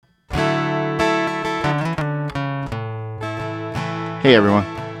Hey everyone,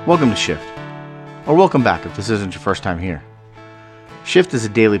 welcome to Shift, or welcome back if this isn't your first time here. Shift is a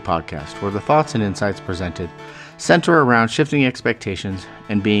daily podcast where the thoughts and insights presented center around shifting expectations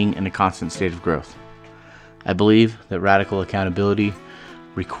and being in a constant state of growth. I believe that radical accountability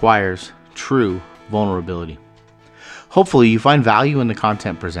requires true vulnerability. Hopefully you find value in the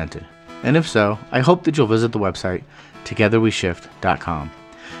content presented, and if so, I hope that you'll visit the website togetherweshift.com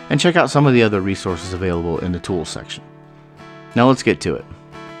and check out some of the other resources available in the tools section. Now let's get to it.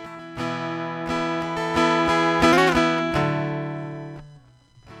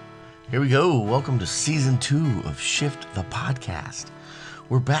 Here we go. Welcome to Season 2 of Shift the Podcast.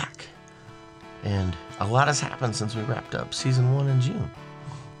 We're back. And a lot has happened since we wrapped up Season 1 in June.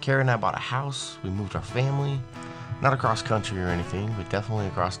 Carrie and I bought a house. We moved our family. Not across country or anything, but definitely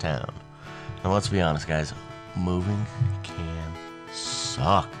across town. Now let's be honest, guys. Moving can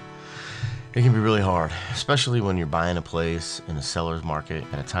suck. It can be really hard, especially when you're buying a place in a seller's market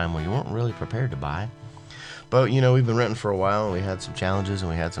at a time when you weren't really prepared to buy. But, we've been renting for a while, and we had some challenges,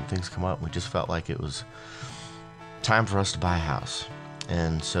 and we had some things come up. We just felt like it was time for us to buy a house.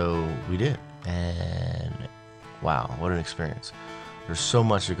 And so we did. And wow, what an experience. There's so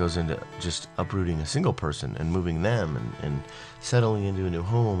much that goes into just uprooting a single person and moving them and settling into a new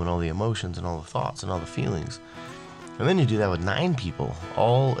home and all the emotions and all the thoughts and all the feelings. And then you do that with 9 people,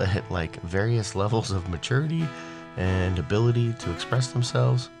 all at various levels of maturity and ability to express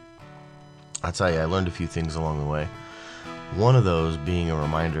themselves. I'll tell you, I learned a few things along the way. One of those being a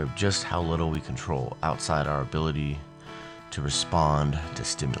reminder of just how little we control outside our ability to respond to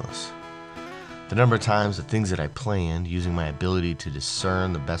stimulus. The number of times the things that I planned, using my ability to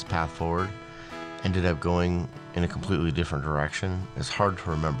discern the best path forward, ended up going in a completely different direction is hard to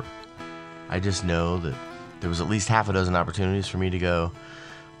remember. I just know that there was at least half a dozen opportunities for me to go,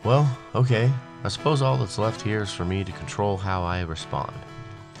 well, okay, I suppose all that's left here is for me to control how I respond,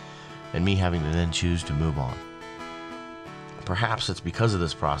 and me having to then choose to move on. Perhaps it's because of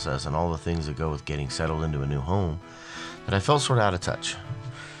this process and all the things that go with getting settled into a new home that I felt sort of out of touch.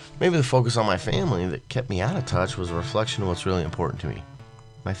 Maybe the focus on my family that kept me out of touch was a reflection of what's really important to me.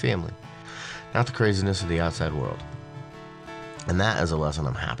 My family, not the craziness of the outside world. And that is a lesson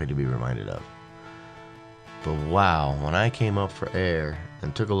I'm happy to be reminded of. But wow, when I came up for air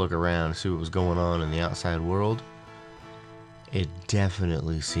and took a look around to see what was going on in the outside world, it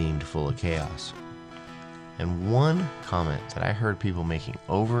definitely seemed full of chaos. And one comment that I heard people making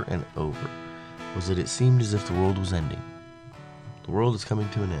over and over was that it seemed as if the world was ending. The world is coming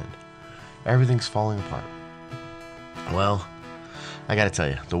to an end. Everything's falling apart. Well, I gotta tell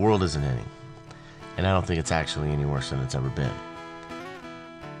you, the world isn't ending. And I don't think it's actually any worse than it's ever been.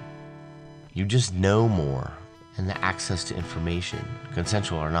 You just know more, and the access to information,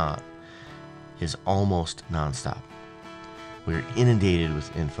 consensual or not, is almost nonstop. We're inundated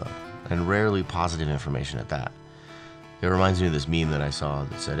with info, and rarely positive information at that. It reminds me of this meme that I saw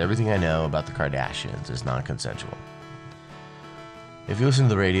that said, everything I know about the Kardashians is non-consensual. If you listen to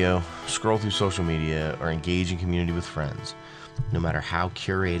the radio, scroll through social media, or engage in community with friends, no matter how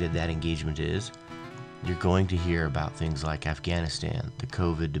curated that engagement is, you're going to hear about things like Afghanistan, the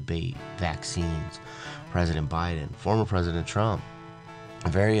COVID debate, vaccines, President Biden, former President Trump,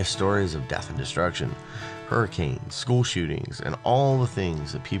 various stories of death and destruction, hurricanes, school shootings, and all the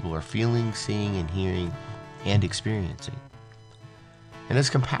things that people are feeling, seeing, and hearing, and experiencing. And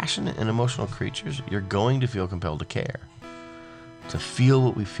as compassionate and emotional creatures, you're going to feel compelled to care, to feel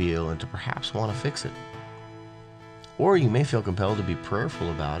what we feel, and to perhaps want to fix it. Or you may feel compelled to be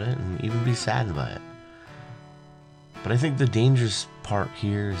prayerful about it and even be saddened by it. But I think the dangerous part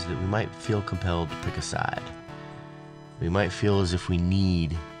here is that we might feel compelled to pick a side. We might feel as if we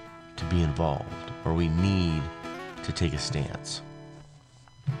need to be involved, or we need to take a stance.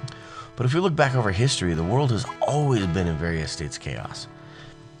 But if we look back over history, the world has always been in various states of chaos.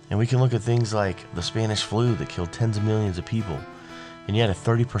 And we can look at things like the Spanish flu that killed tens of millions of people, and you had a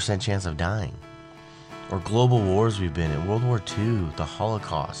 30% chance of dying. Or global wars we've been in, World War II, the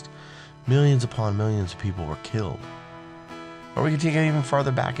Holocaust. Millions upon millions of people were killed. Or we can take it even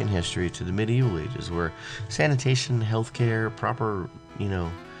farther back in history to the medieval ages, where sanitation, healthcare, proper,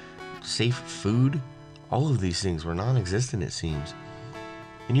 safe food, all of these things were non-existent, it seems.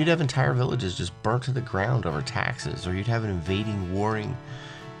 And you'd have entire villages just burnt to the ground over taxes, or you'd have an invading, warring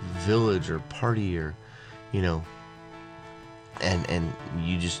village or party, or, and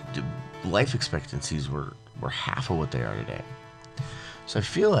you just, life expectancies were half of what they are today. So I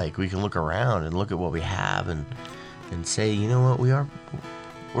feel like we can look around and look at what we have and say, you know what, we're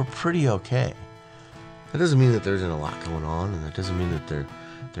pretty okay. That doesn't mean that there isn't a lot going on, and that doesn't mean that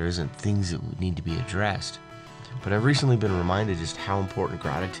there isn't things that need to be addressed. But I've recently been reminded just how important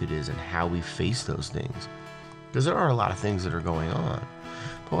gratitude is and how we face those things. Because there are a lot of things that are going on.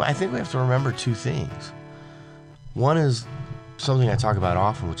 But I think we have to remember two things. One is something I talk about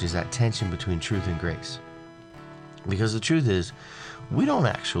often, which is that tension between truth and grace. Because the truth is, we don't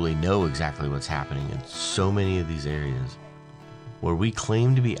actually know exactly what's happening in so many of these areas where we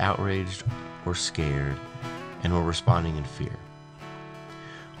claim to be outraged or scared and we're responding in fear.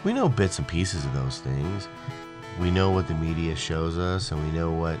 We know bits and pieces of those things. We know what the media shows us, and we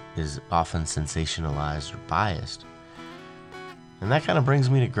know what is often sensationalized or biased. And that kind of brings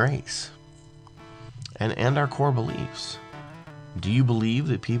me to grace and our core beliefs. Do you believe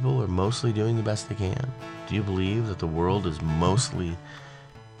that people are mostly doing the best they can? Do you believe that the world is mostly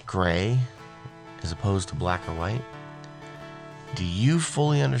gray as opposed to black or white? Do you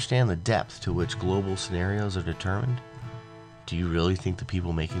fully understand the depth to which global scenarios are determined? Do you really think the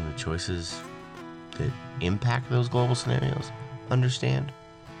people making the choices that impact those global scenarios understand?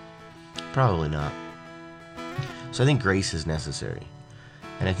 Probably not. So I think grace is necessary.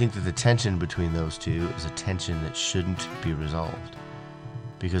 And I think that the tension between those two is a tension that shouldn't be resolved.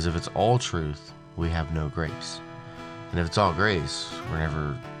 Because if it's all truth, we have no grace. And if it's all grace, we're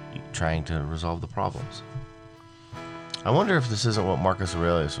never trying to resolve the problems. I wonder if this isn't what Marcus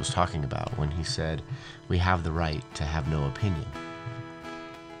Aurelius was talking about when he said, we have the right to have no opinion.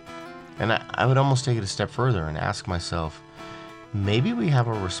 And I would almost take it a step further and ask myself, maybe we have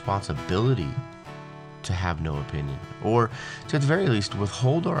a responsibility to have no opinion, or to at the very least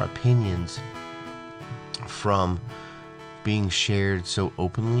withhold our opinions from being shared so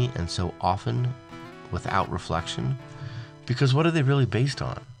openly and so often without reflection. Because what are they really based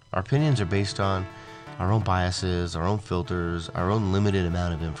on? Our opinions are based on our own biases, our own filters, our own limited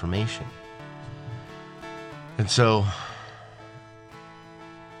amount of information. And so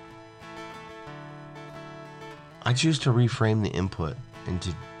I choose to reframe the input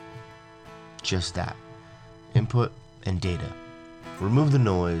into just that. Input and data. Remove the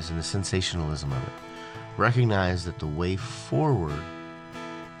noise and the sensationalism of it. Recognize that the way forward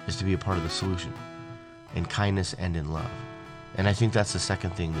is to be a part of the solution, in kindness and in love. And I think that's the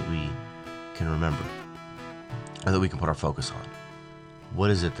second thing that we can remember, or that we can put our focus on. What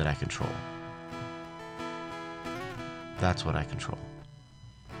is it that I control? That's what I control.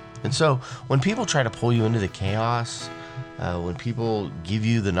 And so when people try to pull you into the chaos, when people give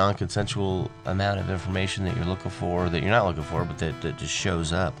you the non-consensual amount of information that you're looking for, that you're not looking for, but that just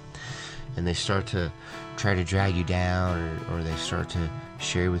shows up, and they start to try to drag you down, or they start to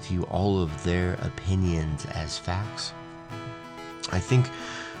share with you all of their opinions as facts, I think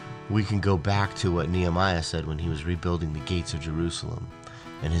we can go back to what Nehemiah said when he was rebuilding the gates of Jerusalem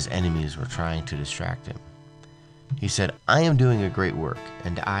and his enemies were trying to distract him. He said, I am doing a great work,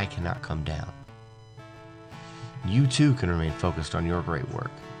 and I cannot come down. You too can remain focused on your great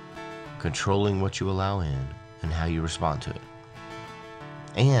work, controlling what you allow in and how you respond to it,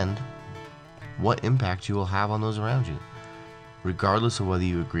 and what impact you will have on those around you, regardless of whether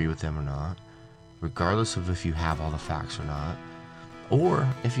you agree with them or not, regardless of if you have all the facts or not, or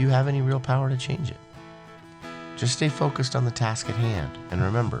if you have any real power to change it. Just stay focused on the task at hand, and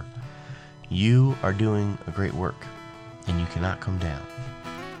remember, you are doing a great work, and you cannot come down,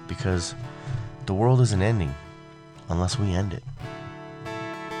 because the world isn't ending unless we end it.